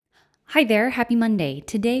Hi there, happy Monday.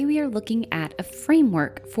 Today we are looking at a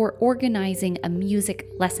framework for organizing a music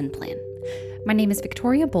lesson plan. My name is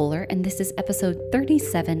Victoria Bowler, and this is episode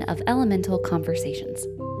 37 of Elemental Conversations.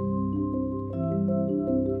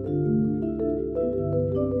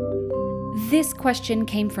 This question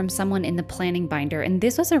came from someone in the planning binder, and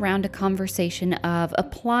this was around a conversation of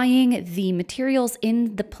applying the materials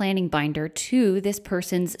in the planning binder to this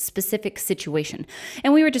person's specific situation.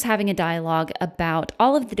 And we were just having a dialogue about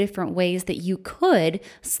all of the different ways that you could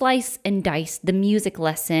slice and dice the music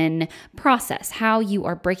lesson process, how you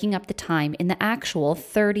are breaking up the time in the actual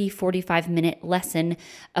 45-minute lesson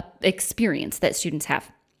experience that students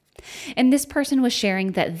have. And this person was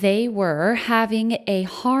sharing that they were having a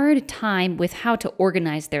hard time with how to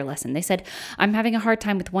organize their lesson. They said, I'm having a hard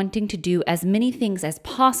time with wanting to do as many things as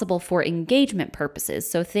possible for engagement purposes.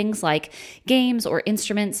 So things like games or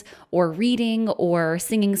instruments or reading or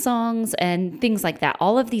singing songs and things like that.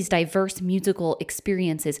 All of these diverse musical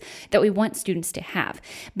experiences that we want students to have.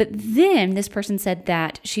 But then this person said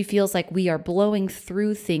that she feels like we are blowing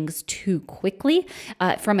through things too quickly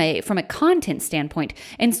from a content standpoint,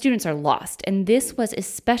 and students are lost. And this was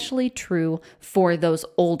especially true for those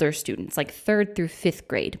older students, like 3rd through 5th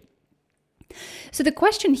grade. So the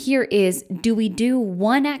question here is, do we do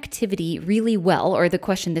one activity really well? Or the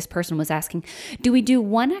question this person was asking, do we do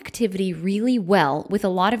one activity really well with a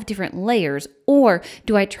lot of different layers? Or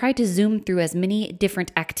do I try to zoom through as many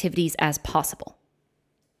different activities as possible?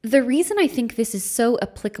 The reason I think this is so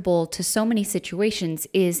applicable to so many situations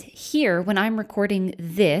is here, when I'm recording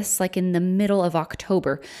this, like in the middle of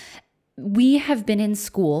October, we have been in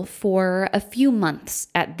school for a few months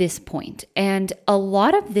at this point, and a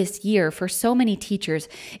lot of this year for so many teachers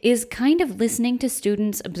is kind of listening to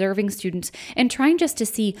students, observing students, and trying just to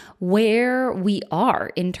see where we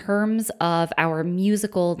are in terms of our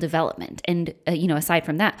musical development. And, aside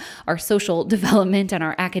from that, our social development and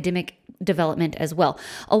our academic development as well.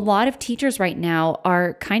 A lot of teachers right now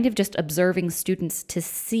are kind of just observing students to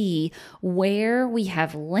see where we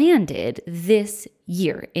have landed this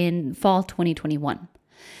year in fall 2021.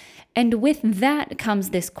 And with that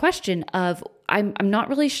comes this question of, I'm not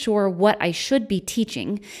really sure what I should be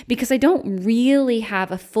teaching because I don't really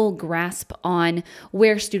have a full grasp on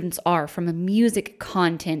where students are from a music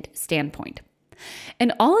content standpoint.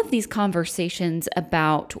 And all of these conversations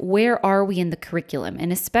about where are we in the curriculum,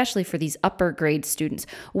 and especially for these upper grade students,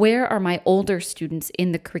 where are my older students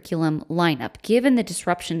in the curriculum lineup, given the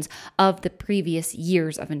disruptions of the previous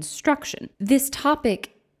years of instruction? This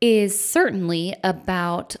topic is certainly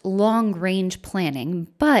about long-range planning,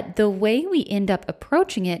 but the way we end up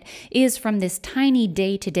approaching it is from this tiny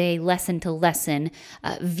day-to-day, lesson-to-lesson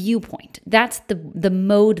viewpoint. That's the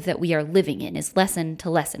mode that we are living in, is lesson to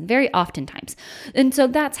lesson, very oftentimes. And so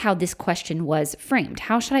that's how this question was framed.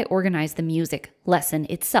 How should I organize the music lesson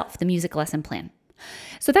itself, the music lesson plan?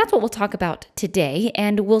 So that's what we'll talk about today,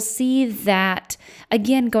 and we'll see that,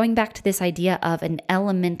 again, going back to this idea of an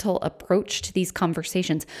elemental approach to these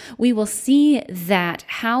conversations, we will see that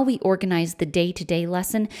how we organize the day-to-day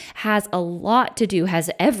lesson has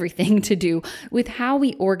everything to do with how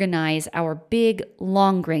we organize our big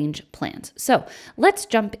long-range plans. So let's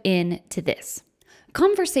jump into this.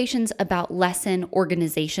 Conversations about lesson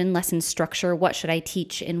organization, lesson structure, what should I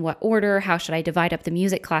teach in what order, how should I divide up the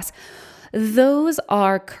music class, those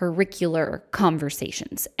are curricular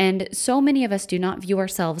conversations. And so many of us do not view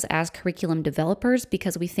ourselves as curriculum developers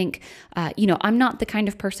because we think, I'm not the kind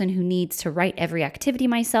of person who needs to write every activity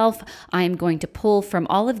myself. I'm going to pull from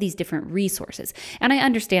all of these different resources. And I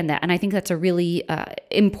understand that. And I think that's a really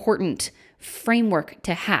important framework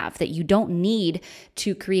to have, that you don't need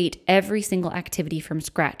to create every single activity from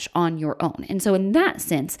scratch on your own. And so in that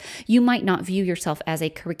sense, you might not view yourself as a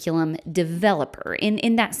curriculum developer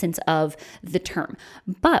in that sense of the term.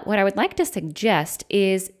 But what I would like to suggest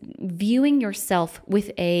is viewing yourself with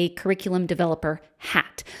a curriculum developer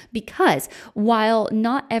hat, because while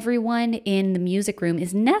not everyone in the music room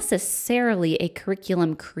is necessarily a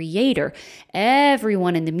curriculum creator,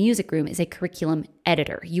 everyone in the music room is a curriculum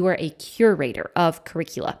editor. You are a curator of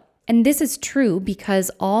curricula. And this is true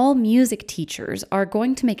because all music teachers are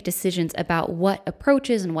going to make decisions about what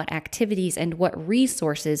approaches and what activities and what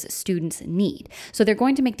resources students need. So they're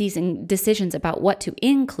going to make these decisions about what to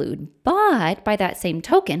include, but by that same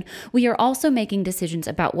token, we are also making decisions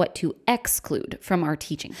about what to exclude from our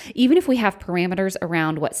teaching. Even if we have parameters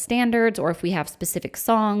around what standards, or if we have specific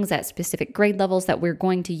songs at specific grade levels that we're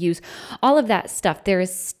going to use, all of that stuff, there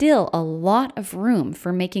is still a lot of room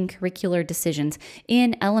for making curricular decisions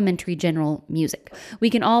in elementary elementary general music. We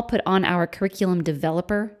can all put on our curriculum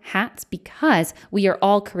developer hats because we are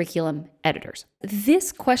all curriculum editors.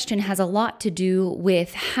 This question has a lot to do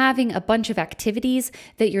with having a bunch of activities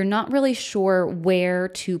that you're not really sure where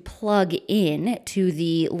to plug in to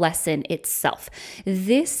the lesson itself.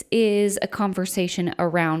 This is a conversation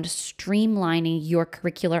around streamlining your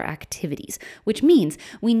curricular activities, which means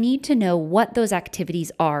we need to know what those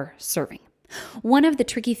activities are serving. One of the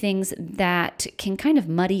tricky things that can kind of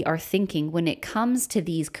muddy our thinking when it comes to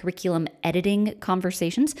these curriculum editing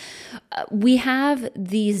conversations, we have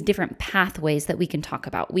these different pathways that we can talk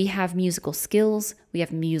about. We have musical skills, we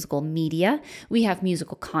have musical media, we have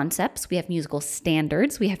musical concepts, we have musical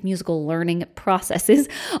standards, we have musical learning processes,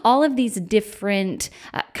 all of these different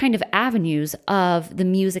kind of avenues of the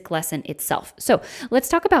music lesson itself. So let's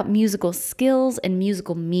talk about musical skills and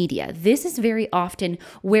musical media. This is very often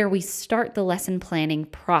where we start the lesson planning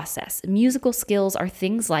process. Musical skills are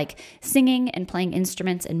things like singing and playing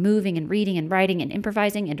instruments and moving and reading and writing and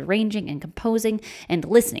improvising and arranging and composing and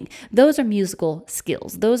listening. Those are musical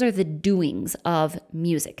skills. Those are the doings of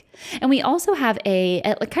music. And we also have a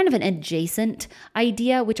kind of an adjacent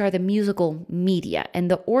idea, which are the musical media. And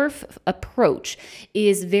the ORF approach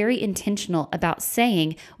is very intentional about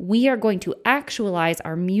saying we are going to actualize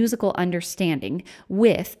our musical understanding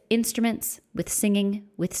with instruments, with singing,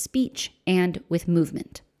 with speech, and with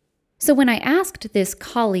movement. So when I asked this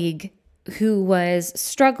colleague who was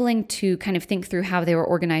struggling to kind of think through how they were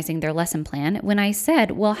organizing their lesson plan, when I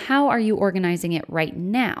said, well, how are you organizing it right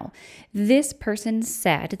now? This person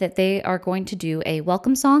said that they are going to do a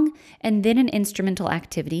welcome song and then an instrumental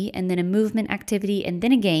activity and then a movement activity and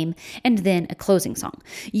then a game and then a closing song.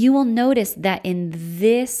 You will notice that in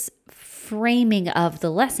this framing of the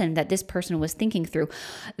lesson that this person was thinking through,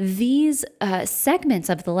 these segments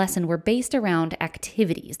of the lesson were based around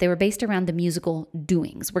activities. They were based around the musical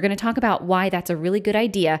doings. We're going to talk about why that's a really good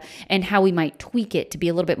idea and how we might tweak it to be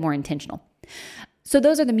a little bit more intentional. So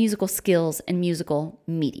those are the musical skills and musical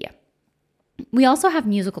media. We also have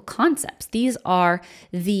musical concepts. These are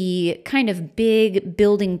the kind of big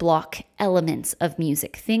building block elements of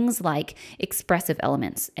music, things like expressive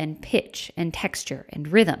elements and pitch and texture and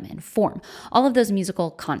rhythm and form, all of those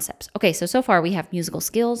musical concepts. Okay, so far we have musical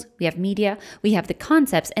skills, we have media, we have the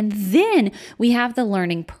concepts, and then we have the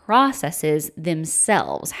learning processes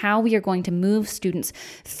themselves, how we are going to move students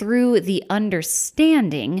through the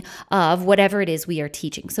understanding of whatever it is we are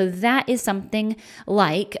teaching. So that is something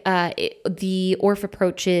like the ORF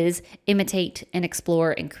approaches imitate and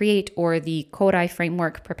explore and create, or the Kodai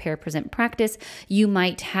framework prepare, present, practice. You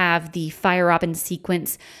might have the Feyerabend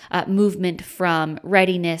sequence movement from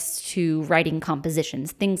readiness to writing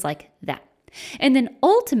compositions, things like that. And then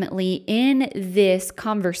ultimately, in this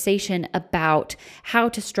conversation about how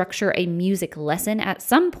to structure a music lesson, at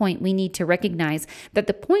some point we need to recognize that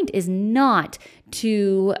the point is not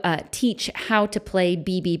to teach how to play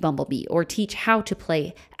BB Bumblebee or teach how to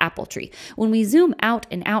play Apple Tree. When we zoom out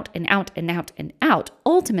and out and out and out and out,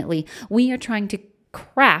 ultimately we are trying to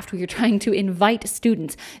invite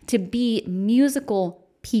students to be musical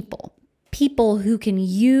people. People who can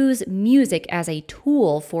use music as a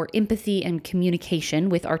tool for empathy and communication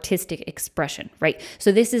with artistic expression, right?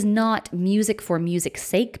 So this is not music for music's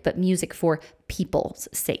sake, but music for people's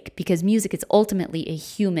sake, because music is ultimately a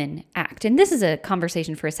human act. And this is a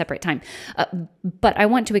conversation for a separate time. But I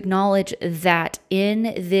want to acknowledge that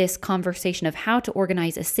in this conversation of how to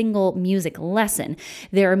organize a single music lesson,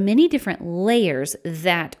 there are many different layers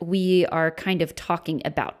that we are kind of talking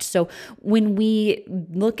about. So when we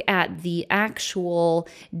look at the actual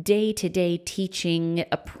day-to-day teaching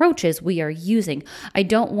approaches we are using, I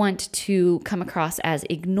don't want to come across as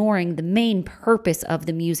ignoring the main purpose of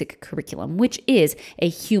the music curriculum, which is a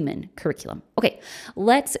human curriculum. Okay,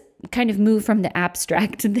 let's kind of move from the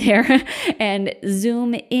abstract there and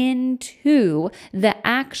zoom into the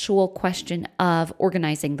actual question of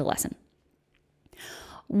organizing the lesson.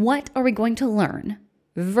 What are we going to learn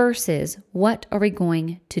versus what are we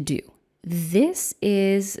going to do? This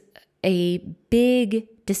is a big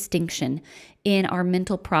distinction in our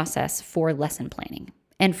mental process for lesson planning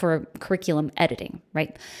and for curriculum editing,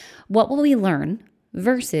 right? What will we learn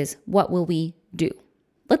versus what will we do?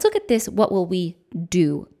 Let's look at this, what will we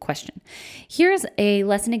do question. Here's a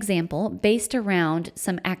lesson example based around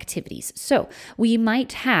some activities. So we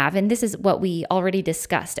might have, and this is what we already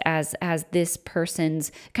discussed as this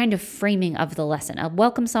person's kind of framing of the lesson, a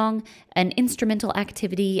welcome song, an instrumental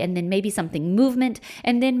activity, and then maybe something movement,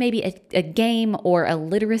 and then maybe a game or a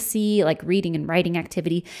literacy like reading and writing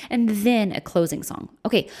activity, and then a closing song.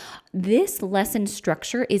 Okay, this lesson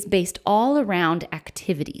structure is based all around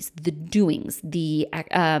activities, the doings, the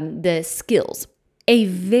skills. A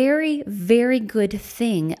very, very good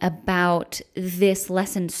thing about this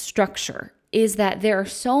lesson structure is that there are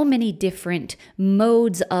so many different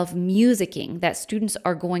modes of musicking that students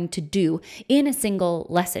are going to do in a single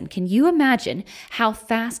lesson. Can you imagine how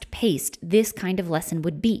fast-paced this kind of lesson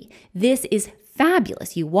would be? This is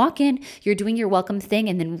fabulous. You walk in, you're doing your welcome thing,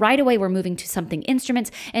 and then right away we're moving to something instruments,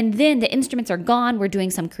 and then the instruments are gone, we're doing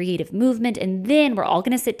some creative movement, and then we're all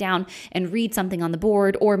going to sit down and read something on the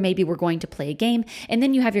board, or maybe we're going to play a game, and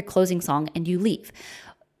then you have your closing song and you leave.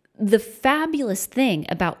 The fabulous thing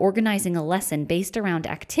about organizing a lesson based around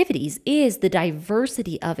activities is the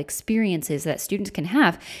diversity of experiences that students can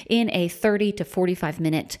have in a 30 to 45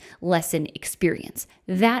 minute lesson experience.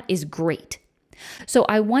 That is great. So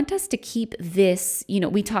I want us to keep this,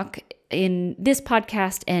 we talk in this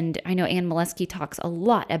podcast, and I know Anne Molesky talks a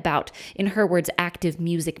lot about, in her words, active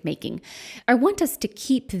music making. I want us to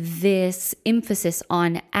keep this emphasis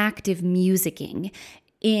on active musicking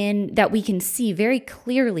in that we can see very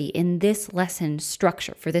clearly in this lesson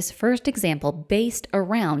structure for this first example based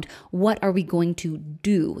around what are we going to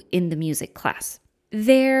do in the music class.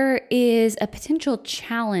 There is a potential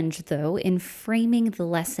challenge, though, in framing the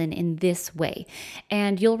lesson in this way.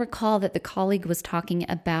 And you'll recall that the colleague was talking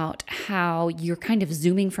about how you're kind of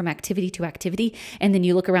zooming from activity to activity, and then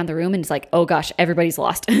you look around the room and it's like, oh gosh, everybody's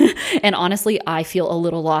lost. And honestly, I feel a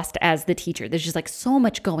little lost as the teacher. There's just like so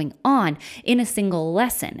much going on in a single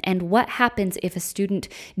lesson. And what happens if a student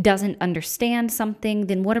doesn't understand something?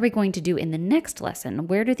 Then what are we going to do in the next lesson?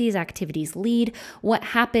 Where do these activities lead? What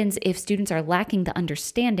happens if students are lacking the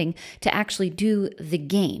understanding to actually do the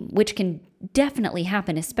game, which can definitely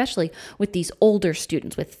happen, especially with these older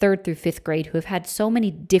students with 3rd through 5th grade who have had so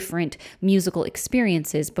many different musical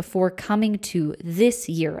experiences before coming to this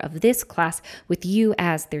year of this class with you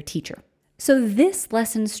as their teacher. So this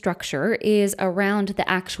lesson structure is around the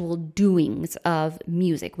actual doings of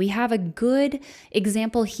music. We have a good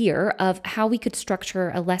example here of how we could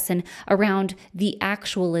structure a lesson around the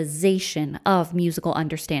actualization of musical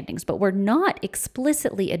understandings, but we're not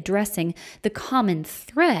explicitly addressing the common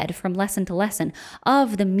thread from lesson to lesson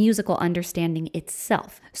of the musical understanding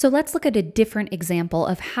itself. So let's look at a different example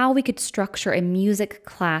of how we could structure a music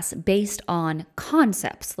class based on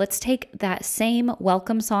concepts. Let's take that same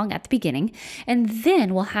welcome song at the beginning, and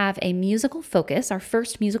then we'll have a musical focus. Our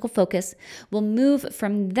first musical focus will move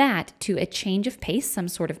from that to a change of pace, some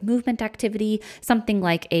sort of movement activity, something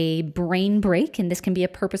like a brain break, and this can be a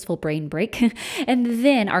purposeful brain break, and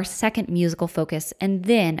then our second musical focus, and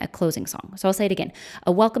then a closing song. So I'll say it again.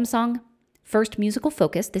 A welcome song, first musical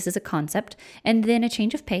focus, this is a concept, and then a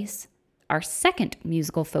change of pace. Our second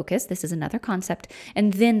musical focus, this is another concept,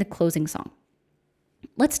 and then the closing song.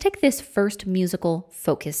 Let's take this first musical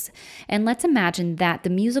focus and let's imagine that the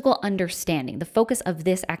musical understanding, the focus of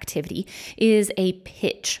this activity, is a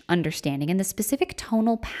pitch understanding, and the specific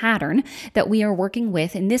tonal pattern that we are working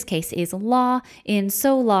with in this case is la in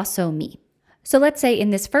so, la, so, mi. So let's say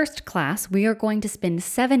in this first class, we are going to spend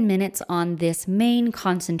 7 minutes on this main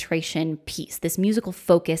concentration piece, this musical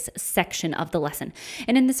focus section of the lesson.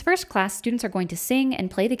 And in this first class, students are going to sing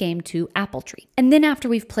and play the game to Apple Tree. And then after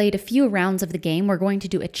we've played a few rounds of the game, we're going to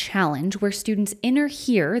do a challenge where students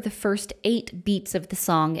inner-hear the first 8 beats of the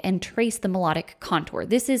song and trace the melodic contour.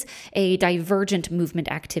 This is a divergent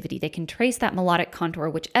movement activity. They can trace that melodic contour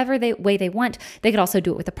whichever way they want. They could also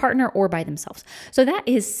do it with a partner or by themselves. So that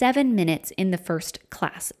is 7 minutes in the first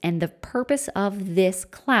class. And the purpose of this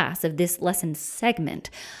class, of this lesson segment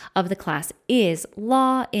of the class, is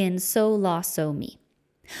la in so, la, so, mi.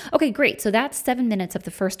 Okay, great. So that's 7 minutes of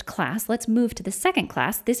the first class. Let's move to the second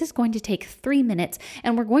class. This is going to take 3 minutes,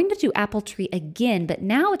 and we're going to do Apple Tree again, but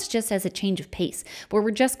now it's just as a change of pace, where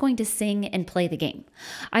we're just going to sing and play the game.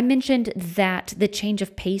 I mentioned that the change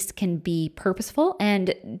of pace can be purposeful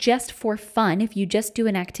and just for fun. If you just do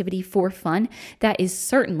an activity for fun, that is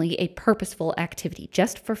certainly a purposeful activity.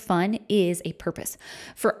 Just for fun is a purpose.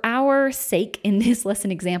 For our sake in this lesson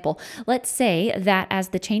example, let's say that as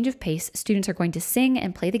the change of pace, students are going to sing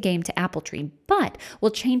and play the game to Apple Tree, but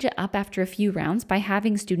we'll change it up after a few rounds by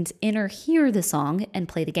having students inner-hear the song and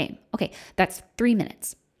play the game. Okay, that's 3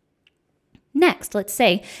 minutes. Next, let's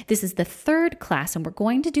say this is the third class and we're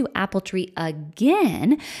going to do apple tree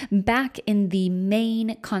again back in the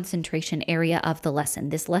main concentration area of the lesson,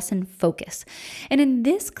 this lesson focus. And in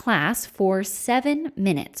this class for 7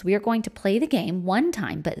 minutes, we are going to play the game one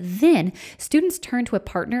time, but then students turn to a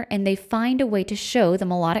partner and they find a way to show the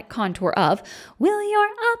melodic contour of "Will your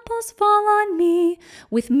apples fall on me?"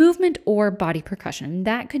 with movement or body percussion.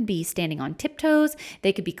 That could be standing on tiptoes,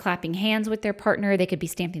 they could be clapping hands with their partner, they could be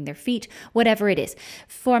stamping their feet, whatever it is.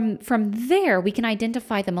 From there, we can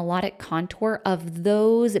identify the melodic contour of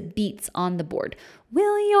those beats on the board.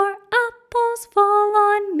 Will your apples fall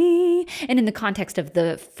on me? And in the context of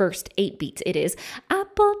the first 8 beats, it is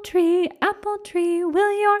apple tree,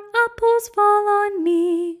 will your apples fall on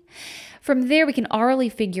me? From there, we can orally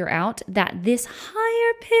figure out that this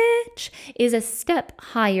higher pitch is a step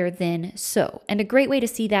higher than so. And a great way to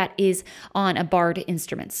see that is on a barred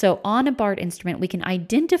instrument. So on a barred instrument, we can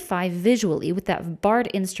identify visually with that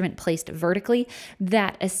barred instrument placed vertically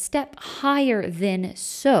that a step higher than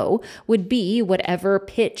so would be whatever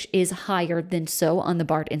pitch is higher than so on the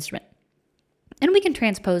barred instrument. And we can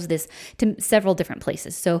transpose this to several different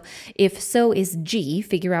places. So if so is G,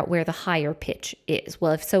 figure out where the higher pitch is.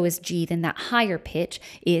 Well, if so is G, then that higher pitch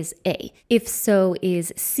is A. If so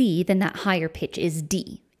is C, then that higher pitch is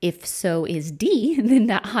D. If so is D, then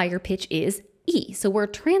that higher pitch is E. So we're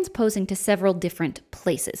transposing to several different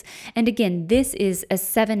places. And again, this is a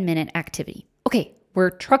 7-minute activity. Okay. We're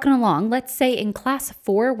trucking along. Let's say in class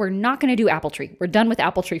 4, we're not going to do apple tree. We're done with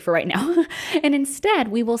apple tree for right now. And instead,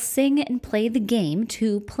 we will sing and play the game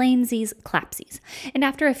to Plainsies Clapsies. And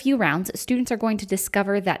after a few rounds, students are going to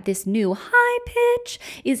discover that this new high pitch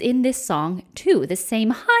is in this song too. The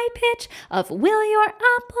same high pitch of "Will your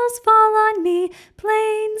apples fall on me?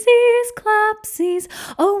 Plainsies Clapsies."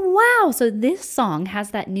 Oh, wow. So this song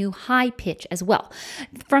has that new high pitch as well.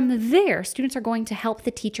 From there, students are going to help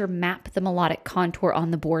the teacher map the melodic contour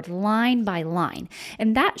on the board line by line.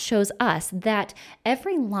 And that shows us that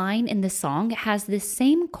every line in the song has this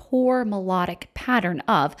same core melodic pattern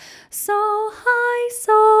of "so high,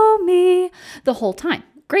 so me" the whole time.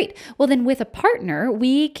 Great. Well, then with a partner,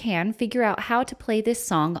 we can figure out how to play this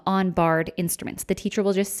song on barred instruments. The teacher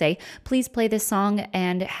will just say, "Please play this song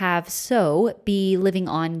and have so be living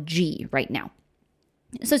on G right now."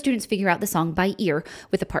 So students figure out the song by ear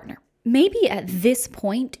with a partner. Maybe at this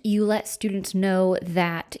point, you let students know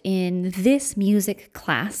that in this music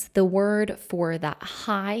class, the word for the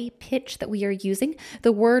high pitch that we are using,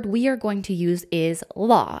 the word we are going to use is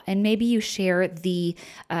law. And maybe you share the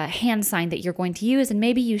hand sign that you're going to use, and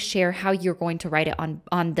maybe you share how you're going to write it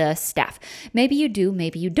on the staff. Maybe you do,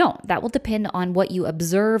 maybe you don't. That will depend on what you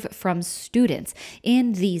observe from students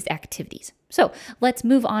in these activities. So let's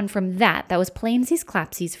move on from that. That was Plainsies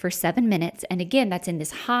Clapsies for 7 minutes. And again, that's in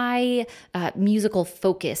this high musical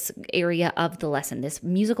focus area of the lesson, this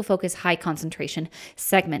musical focus, high concentration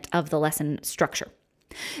segment of the lesson structure.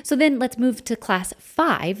 So then let's move to class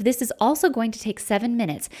 5. This is also going to take 7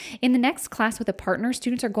 minutes. In the next class with a partner,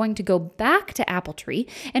 students are going to go back to apple tree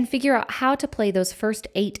and figure out how to play those first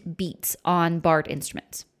 8 beats on barred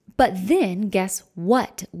instruments. But then guess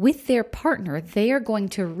what? With their partner, they are going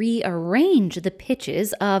to rearrange the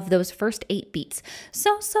pitches of those first 8 beats.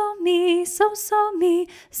 So, me, so, me,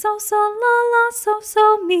 so, la,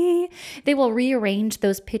 so, me. They will rearrange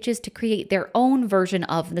those pitches to create their own version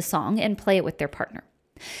of the song and play it with their partner.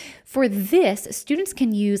 For this, students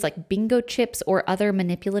can use like bingo chips or other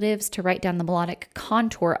manipulatives to write down the melodic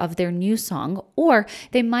contour of their new song, or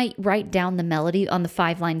they might write down the melody on the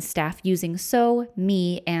 5-line staff using so,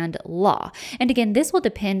 me, and la. And again, this will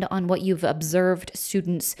depend on what you've observed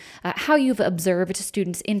students, how you've observed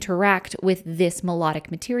students interact with this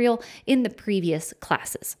melodic material in the previous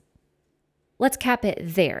classes. Let's cap it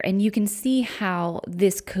there, and you can see how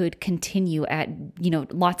this could continue at,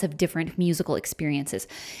 lots of different musical experiences.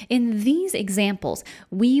 In these examples,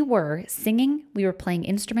 we were singing, we were playing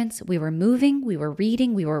instruments, we were moving, we were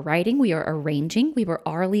reading, we were writing, we were arranging, we were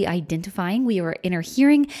orally identifying, we were inner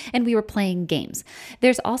hearing, and we were playing games.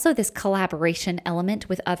 There's also this collaboration element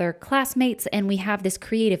with other classmates, and we have this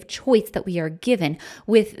creative choice that we are given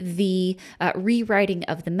with the rewriting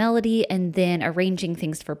of the melody and then arranging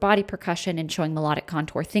things for body percussion and showing melodic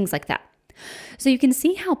contour, things like that. So you can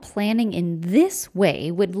see how planning in this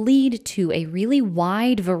way would lead to a really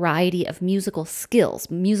wide variety of musical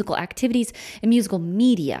skills, musical activities, and musical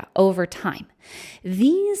media over time.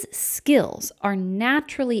 These skills are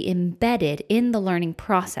naturally embedded in the learning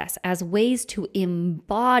process as ways to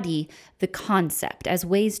embody the concept, as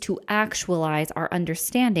ways to actualize our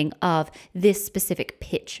understanding of this specific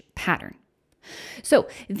pitch pattern. So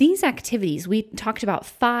these activities, we talked about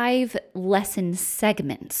 5 lesson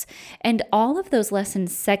segments, and all of those lesson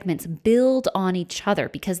segments build on each other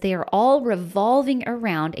because they are all revolving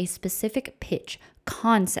around a specific pitch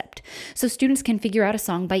concept. So students can figure out a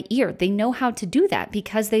song by ear. They know how to do that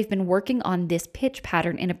because they've been working on this pitch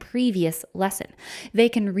pattern in a previous lesson. They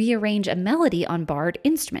can rearrange a melody on barred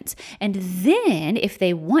instruments. And then if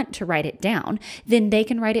they want to write it down, then they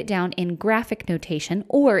can write it down in graphic notation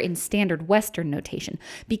or in standard Western notation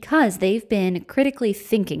because they've been critically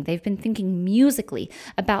thinking. They've been thinking musically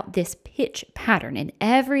about this pitch pattern, and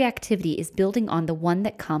every activity is building on the one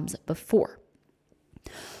that comes before.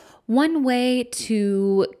 One way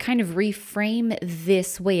to kind of reframe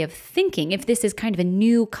this way of thinking, if this is kind of a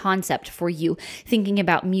new concept for you, thinking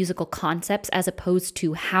about musical concepts as opposed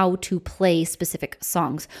to how to play specific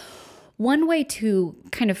songs. One way to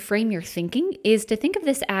kind of frame your thinking is to think of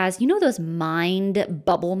this as, those mind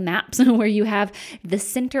bubble maps where you have the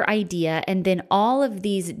center idea and then all of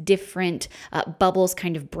these different bubbles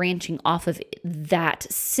kind of branching off of that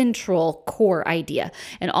central core idea.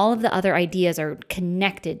 And all of the other ideas are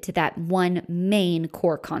connected to that one main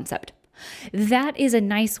core concept. That is a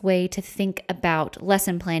nice way to think about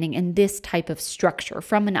lesson planning in this type of structure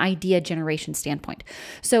from an idea generation standpoint.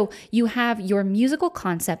 So you have your musical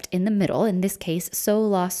concept in the middle, in this case, so,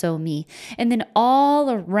 la, so, mi. And then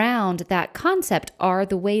all around that concept are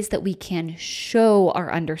the ways that we can show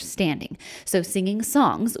our understanding. So singing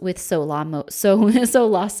songs with so, la,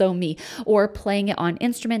 so, mi, or playing it on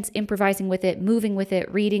instruments, improvising with it, moving with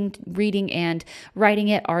it, reading and writing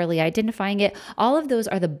it, orally identifying it. All of those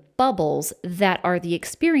are the bubbles that are the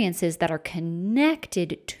experiences that are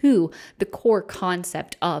connected to the core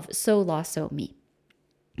concept of so, la, so, mi.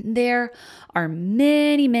 There are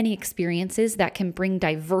many, many experiences that can bring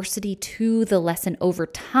diversity to the lesson over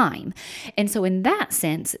time. And so in that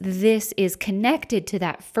sense, this is connected to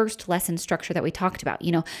that first lesson structure that we talked about,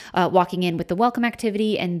 walking in with the welcome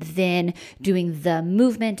activity and then doing the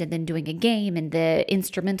movement and then doing a game and the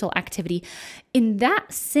instrumental activity. In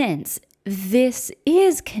that sense, this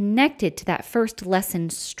is connected to that first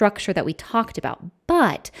lesson structure that we talked about,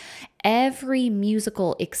 but every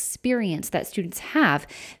musical experience that students have,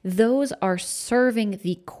 those are serving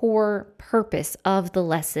the core purpose of the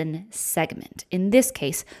lesson segment. In this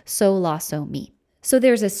case, so, la, so, mi. So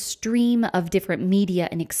there's a stream of different media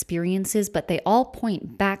and experiences, but they all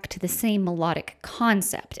point back to the same melodic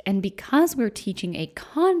concept. And because we're teaching a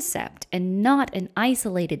concept and not an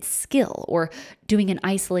isolated skill or doing an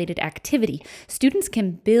isolated activity, students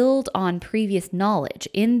can build on previous knowledge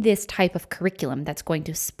in this type of curriculum that's going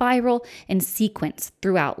to spiral and sequence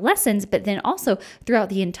throughout lessons, but then also throughout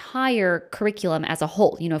the entire curriculum as a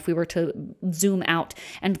whole. If we were to zoom out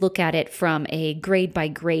and look at it from a grade by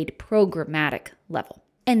grade programmatic level.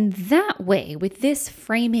 And that way, with this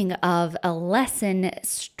framing of a lesson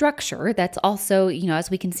structure that's also, as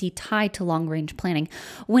we can see, tied to long-range planning,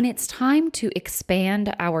 when it's time to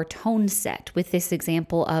expand our tone set with this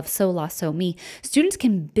example of so, la, so, mi, students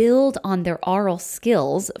can build on their oral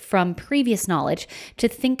skills from previous knowledge to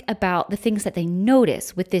think about the things that they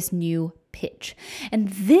notice with this new pitch. And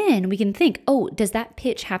then we can think, does that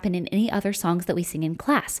pitch happen in any other songs that we sing in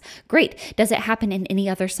class? Great. Does it happen in any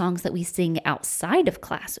other songs that we sing outside of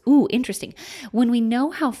class? Ooh, interesting. When we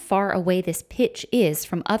know how far away this pitch is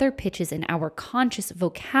from other pitches in our conscious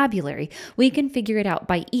vocabulary, we can figure it out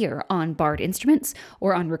by ear on barred instruments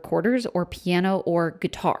or on recorders or piano or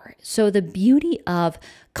guitar. So the beauty of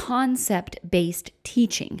concept-based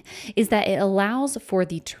teaching is that it allows for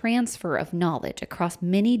the transfer of knowledge across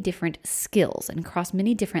many different skills and across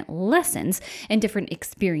many different lessons and different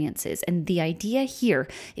experiences. And the idea here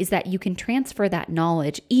is that you can transfer that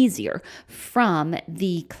knowledge easier from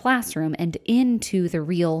the classroom and into the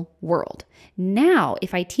real world. Now,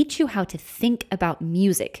 if I teach you how to think about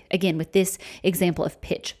music, again, with this example of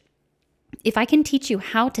pitch, if I can teach you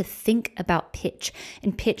how to think about pitch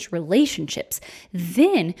and pitch relationships,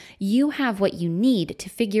 then you have what you need to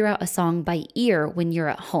figure out a song by ear when you're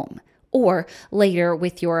at home, or later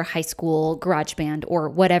with your high school garage band or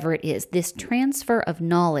whatever it is. This transfer of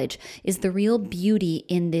knowledge is the real beauty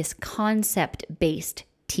in this concept-based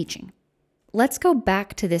teaching. Let's go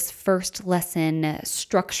back to this first lesson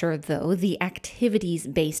structure, though, the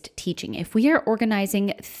activities-based teaching. If we are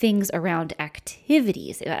organizing things around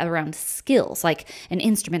activities, around skills, like an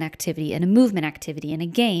instrument activity and a movement activity and a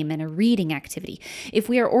game and a reading activity, if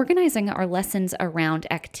we are organizing our lessons around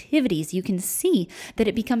activities, you can see that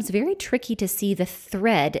it becomes very tricky to see the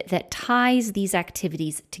thread that ties these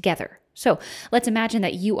activities together. So let's imagine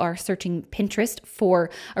that you are searching Pinterest for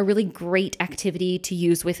a really great activity to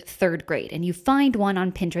use with third grade, and you find one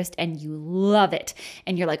on Pinterest and you love it.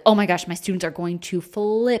 And you're like, oh my gosh, my students are going to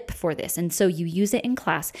flip for this. And so you use it in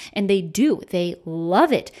class and they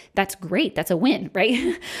love it. That's great. That's a win,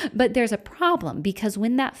 right? But there's a problem because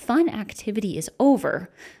when that fun activity is over, ...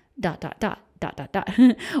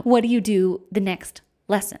 what do you do the next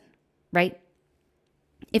lesson, right?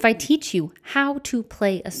 If I teach you how to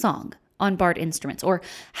play a song on barred instruments or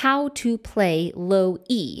how to play low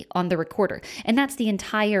E on the recorder, and that's the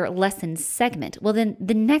entire lesson segment, well, then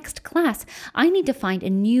the next class, I need to find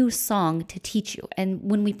a new song to teach you. And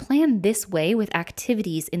when we plan this way with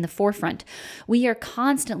activities in the forefront, we are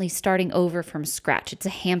constantly starting over from scratch. It's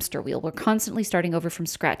a hamster wheel. We're constantly starting over from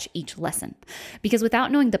scratch each lesson. Because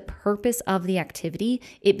without knowing the purpose of the activity,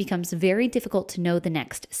 it becomes very difficult to know the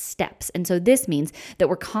next steps. And so this means that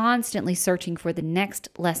we're constantly searching for the next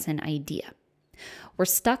lesson idea. We're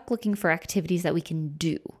stuck looking for activities that we can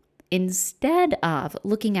do instead of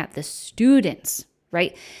looking at the students,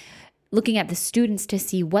 right? Looking at the students to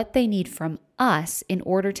see what they need from us in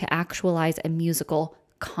order to actualize a musical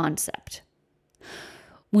concept.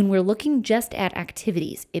 When we're looking just at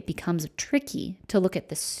activities, it becomes tricky to look at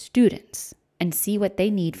the students and see what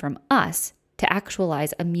they need from us to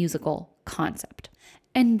actualize a musical concept.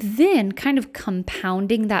 And then kind of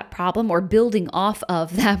compounding that problem or building off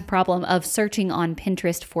of that problem of searching on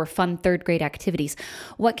Pinterest for fun third grade activities,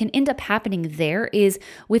 what can end up happening there is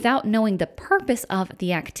without knowing the purpose of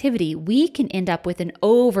the activity, we can end up with an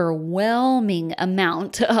overwhelming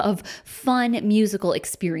amount of fun musical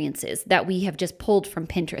experiences that we have just pulled from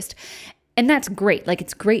Pinterest. And that's great. Like,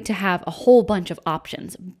 it's great to have a whole bunch of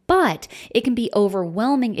options, but it can be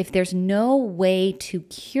overwhelming if there's no way to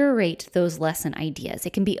curate those lesson ideas.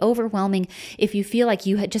 It can be overwhelming if you feel like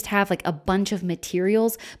you just have like a bunch of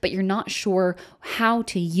materials, but you're not sure how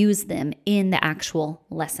to use them in the actual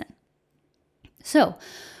lesson. So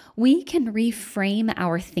we can reframe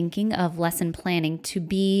our thinking of lesson planning to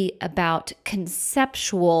be about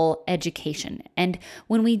conceptual education. And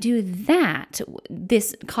when we do that,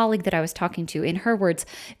 this colleague that I was talking to, in her words,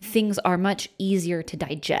 things are much easier to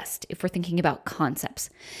digest if we're thinking about concepts.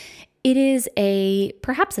 It is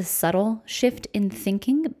perhaps a subtle shift in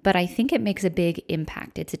thinking, but I think it makes a big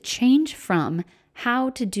impact. It's a change from how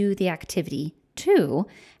to do the activity to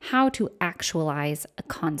how to actualize a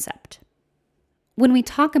concept. When we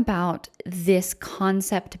talk about this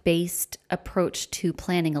concept-based approach to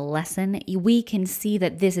planning a lesson, we can see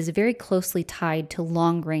that this is very closely tied to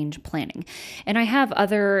long-range planning. And I have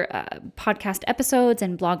other podcast episodes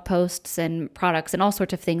and blog posts and products and all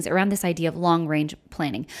sorts of things around this idea of long-range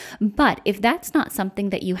planning. But if that's not something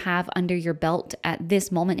that you have under your belt at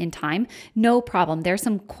this moment in time, no problem. There are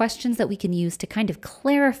some questions that we can use to kind of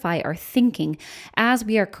clarify our thinking as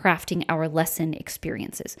we are crafting our lesson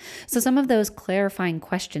experiences. So some of those clarifying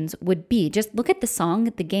questions would be just look at the song,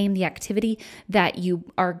 the game, the activity that you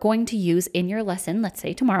are going to use in your lesson, let's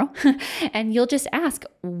say tomorrow, and you'll just ask,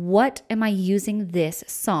 what am I using this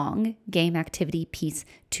song, game, activity, piece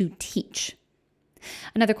to teach?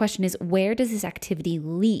 Another question is, where does this activity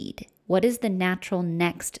lead? What is the natural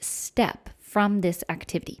next step from this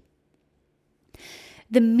activity?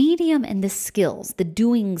 The medium and the skills, the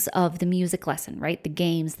doings of the music lesson, right? The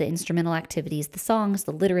games, the instrumental activities, the songs,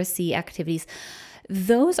 the literacy activities,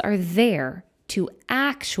 those are there to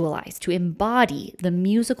actualize, to embody the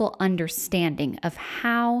musical understanding of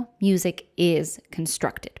how music is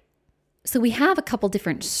constructed. So we have a couple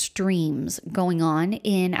different streams going on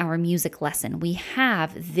in our music lesson. We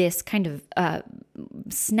have this kind of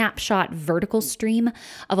snapshot vertical stream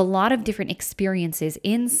of a lot of different experiences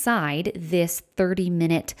inside this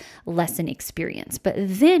 30-minute lesson experience. But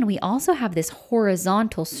then we also have this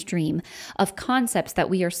horizontal stream of concepts that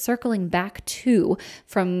we are circling back to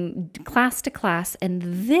from class to class. And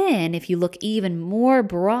then if you look even more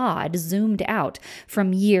broad, zoomed out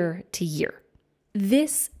from year to year.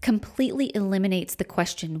 This completely eliminates the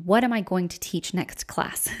question, what am I going to teach next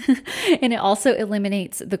class? And it also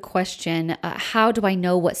eliminates the question, how do I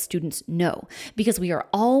know what students know? Because we are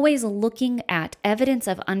always looking at evidence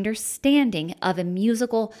of understanding of a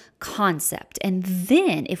musical concept. And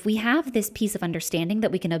then if we have this piece of understanding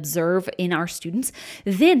that we can observe in our students,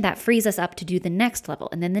 then that frees us up to do the next level,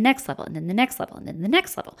 and then the next level, and then the next level, and then the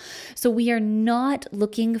next level. So we are not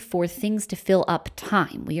looking for things to fill up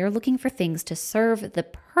time. We are looking for things to serve the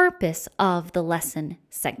purpose of the lesson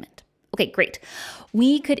segment. Okay, great.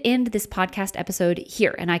 We could end this podcast episode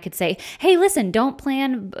here, and I could say, hey, listen, don't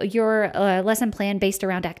plan your lesson plan based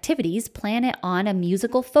around activities. Plan it on a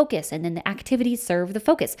musical focus, and then the activities serve the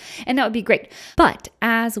focus. And that would be great. But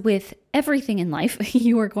as with everything in life,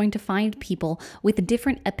 you are going to find people with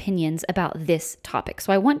different opinions about this topic.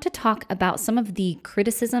 So I want to talk about some of the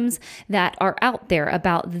criticisms that are out there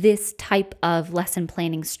about this type of lesson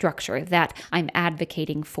planning structure that I'm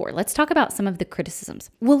advocating for. Let's talk about some of the criticisms.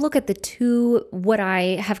 We'll look at what I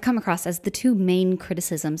have come across as the two main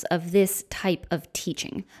criticisms of this type of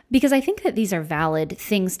teaching, because I think that these are valid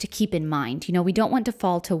things to keep in mind. We don't want to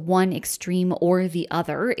fall to one extreme or the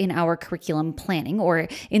other in our curriculum planning, or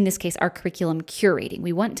in this case, our curriculum curating.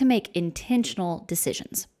 We want to make intentional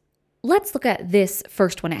decisions. Let's look at this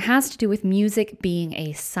first one. It has to do with music being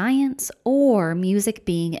a science or music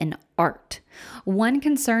being an art. One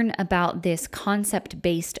concern about this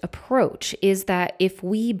concept-based approach is that if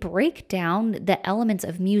we break down the elements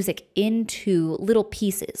of music into little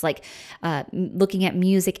pieces, like looking at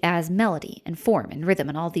music as melody and form and rhythm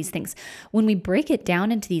and all these things, when we break it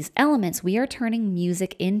down into these elements, we are turning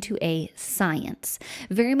music into a science,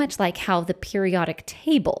 very much like how the periodic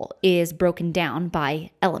table is broken down by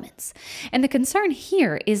elements. And the concern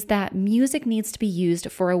here is that music needs to be used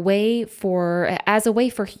as a way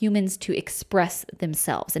for humans to express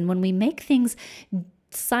themselves. And when we make things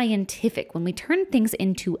scientific, when we turn things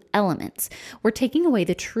into elements, we're taking away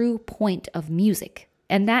the true point of music.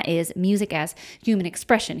 And that is music as human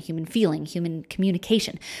expression, human feeling, human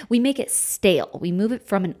communication. We make it stale. We move it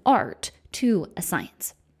from an art to a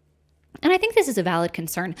science. And I think this is a valid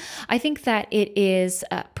concern. I think that it is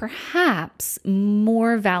perhaps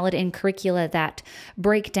more valid in curricula that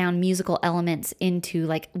break down musical elements into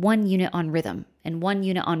like one unit on rhythm and one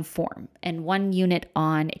unit on form and one unit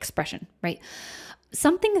on expression, right?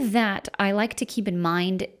 Something that I like to keep in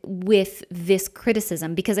mind with this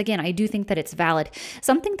criticism, because again, I do think that it's valid,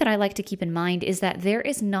 something that I like to keep in mind is that there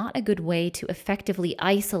is not a good way to effectively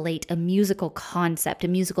isolate a musical concept, a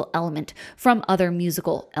musical element from other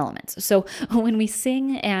musical elements. So when we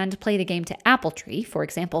sing and play the game to Apple Tree, for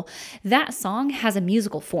example, that song has a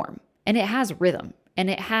musical form and it has rhythm and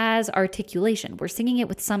it has articulation. We're singing it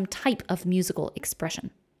with some type of musical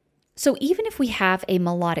expression. So even if we have a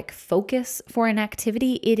melodic focus for an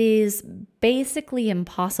activity, it is basically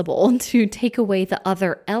impossible to take away the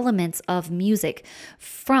other elements of music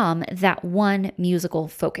from that one musical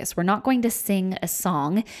focus. We're not going to sing a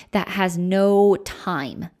song that has no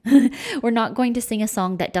time. We're not going to sing a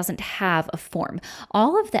song that doesn't have a form.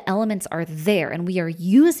 All of the elements are there and we are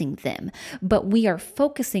using them, but we are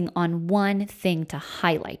focusing on one thing to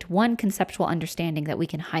highlight, one conceptual understanding that we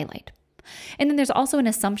can highlight. And then there's also an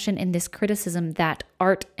assumption in this criticism that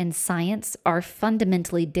art and science are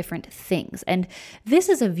fundamentally different things. And this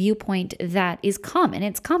is a viewpoint that is common.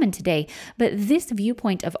 It's common today, but this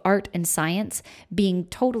viewpoint of art and science being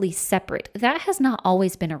totally separate, that has not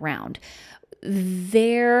always been around.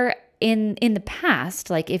 In the past,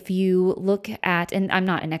 like if you look at, and I'm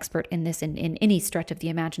not an expert in this in any stretch of the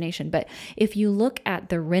imagination, but if you look at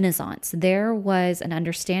the Renaissance, there was an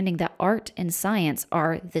understanding that art and science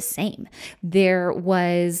are the same. There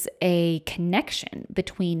was a connection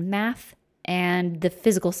between math and the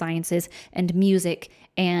physical sciences and music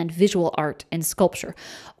and visual art and sculpture.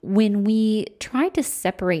 When we try to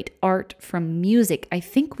separate art from music, I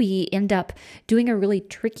think we end up doing a really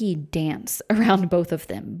tricky dance around both of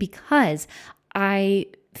them, because I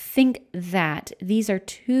think that these are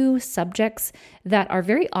two subjects that are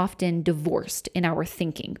very often divorced in our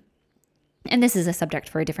thinking. And this is a subject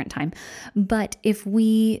for a different time. But if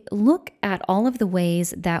we look at all of the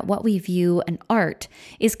ways that what we view an art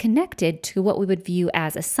is connected to what we would view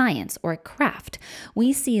as a science or a craft,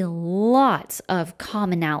 we see lots of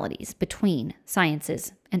commonalities between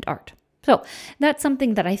sciences and art. So that's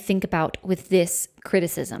something that I think about with this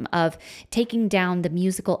criticism of taking down the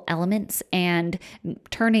musical elements and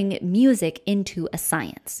turning music into a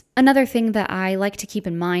science. Another thing that I like to keep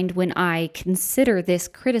in mind when I consider this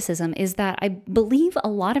criticism is that I believe a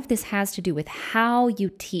lot of this has to do with how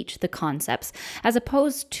you teach the concepts, as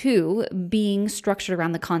opposed to being structured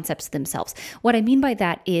around the concepts themselves. What I mean by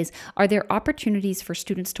that is, are there opportunities for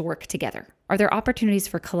students to work together? Are there opportunities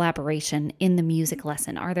for collaboration in the music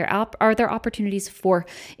lesson? Are there opportunities for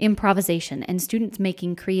improvisation and students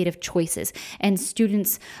making creative choices and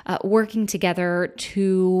students working together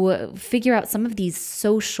to figure out some of these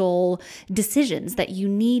social decisions that you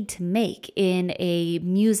need to make in a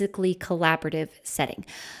musically collaborative setting?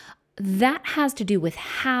 That has to do with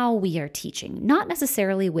how we are teaching, not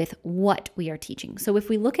necessarily with what we are teaching. So if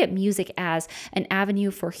we look at music as an avenue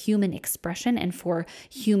for human expression and for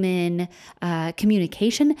human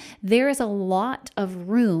communication, there is a lot of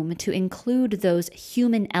room to include those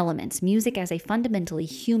human elements, music as a fundamentally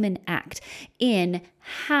human act, in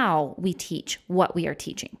how we teach what we are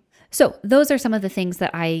teaching. So those are some of the things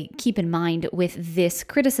that I keep in mind with this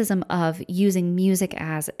criticism of using music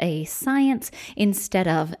as a science instead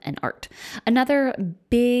of an art. Another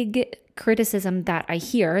big criticism that I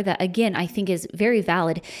hear that, again, I think is very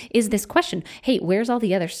valid is this question: hey, where's all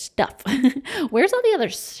the other stuff? Where's all the other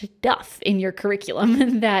stuff in your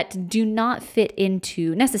curriculum that do not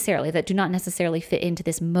necessarily fit into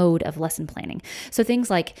this mode of lesson planning? So things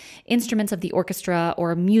like instruments of the orchestra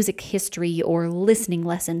or music history or listening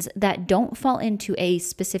lessons that don't fall into a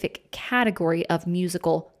specific category of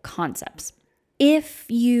musical concepts. If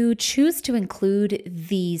you choose to include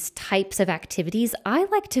these types of activities, I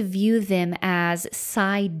like to view them as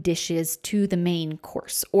side dishes to the main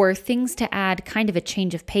course, or things to add kind of a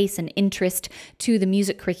change of pace and interest to the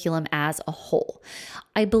music curriculum as a whole.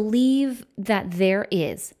 I believe that there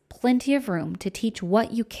is plenty of room to teach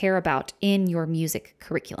what you care about in your music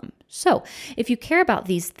curriculum. So, if you care about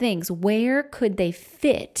these things, where could they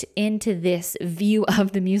fit into this view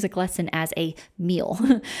of the music lesson as a meal?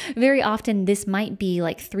 Very often, this might be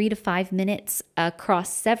like 3 to 5 minutes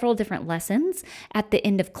across several different lessons at the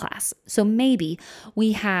end of class. So maybe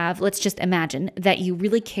we have, let's just imagine that you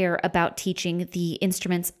really care about teaching the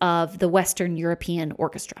instruments of the Western European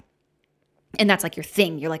Orchestra. And that's like your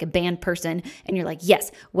thing. You're like a band person and you're like,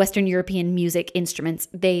 yes, Western European music instruments,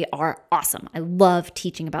 they are awesome. I love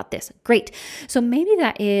teaching about this. Great. So maybe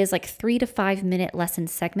that is like 3 to 5 minute lesson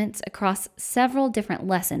segments across several different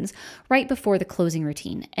lessons right before the closing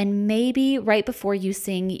routine. And maybe right before you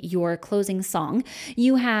sing your closing song,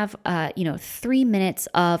 you have 3 minutes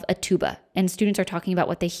of a tuba. And students are talking about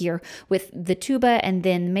what they hear with the tuba. And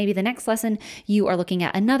then maybe the next lesson, you are looking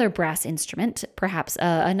at another brass instrument, perhaps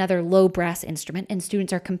another low brass instrument. And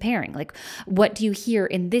students are comparing, like, what do you hear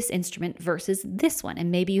in this instrument versus this one? And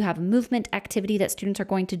maybe you have a movement activity that students are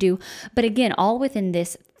going to do. But again, all within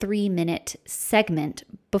this 3-minute segment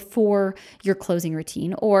before your closing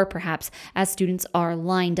routine, or perhaps as students are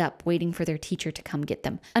lined up waiting for their teacher to come get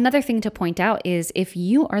them. Another thing to point out is if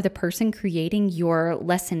you are the person creating your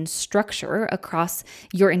lesson structure across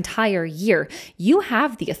your entire year, you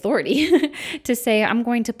have the authority to say, I'm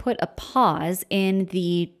going to put a pause in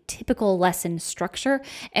the typical lesson structure.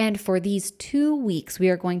 And for these 2 weeks, we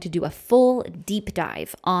are going to do a full deep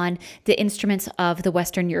dive on the instruments of the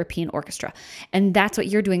Western European Orchestra. And that's what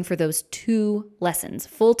you're doing for those 2 lessons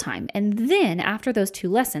full time. And then after those 2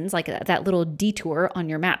 lessons, like that little detour on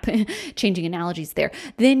your map, changing analogies there,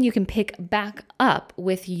 then you can pick back up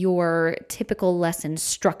with your typical lesson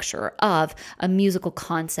structure of a musical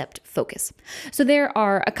concept focus. So there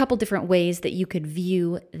are a couple different ways that you could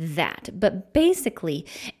view that. But basically,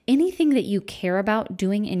 anything that you care about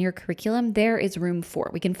doing in your curriculum, there is room for.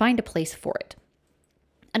 We can find a place for it.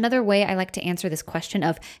 Another way I like to answer this question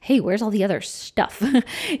of, hey, where's all the other stuff,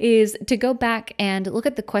 is to go back and look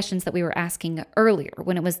at the questions that we were asking earlier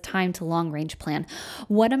when it was time to long range plan.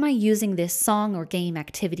 What am I using this song or game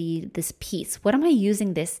activity, this piece, what am I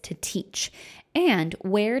using this to teach? And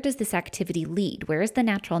where does this activity lead? Where is the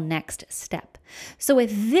natural next step? So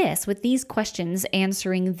with these questions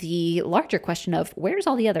answering the larger question of where's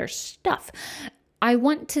all the other stuff, I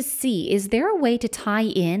want to see, is there a way to tie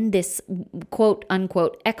in this quote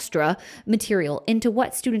unquote extra material into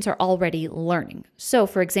what students are already learning? So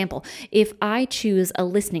for example, if I choose a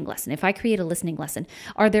listening lesson, if I create a listening lesson,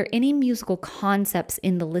 are there any musical concepts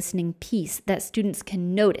in the listening piece that students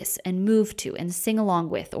can notice and move to and sing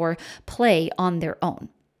along with or play on their own?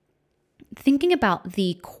 Thinking about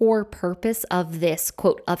the core purpose of this,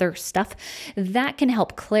 quote, other stuff, that can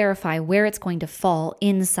help clarify where it's going to fall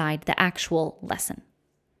inside the actual lesson.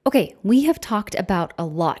 Okay, we have talked about a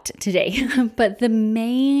lot today, but the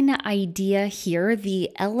main idea here, the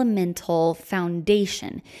elemental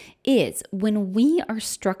foundation, is when we are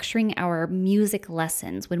structuring our music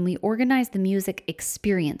lessons, when we organize the music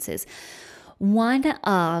experiences, one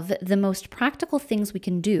of the most practical things we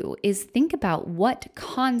can do is think about what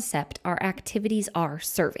concept our activities are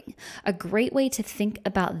serving. A great way to think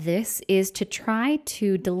about this is to try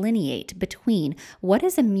to delineate between what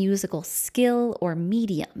is a musical skill or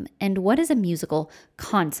medium and what is a musical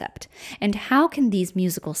concept, and how can these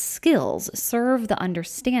musical skills serve the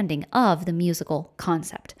understanding of the musical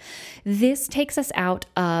concept. This takes us out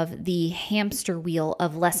of the hamster wheel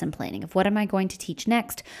of lesson planning, of what am I going to teach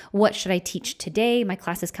next? What should I teach teach today? My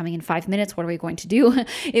class is coming in 5 minutes. What are we going to do?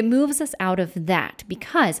 It moves us out of that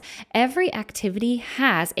because every activity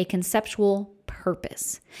has a conceptual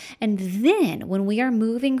purpose. And then when we are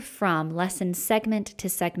moving from lesson segment to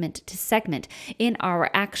segment to segment in our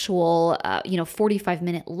actual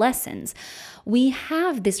 45-minute lessons, we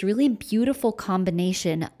have this really beautiful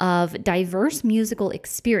combination of diverse musical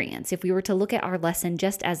experience. If we were to look at our lesson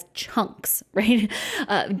just as chunks, right?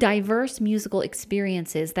 Diverse musical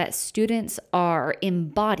experiences that students are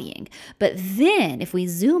embodying. But then if we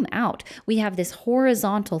zoom out, we have this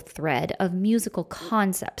horizontal thread of musical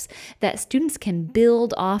concepts that students can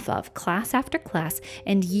build off of class after class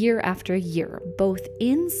and year after year, both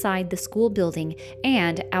inside the school building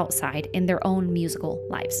and outside in their own musical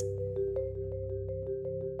lives.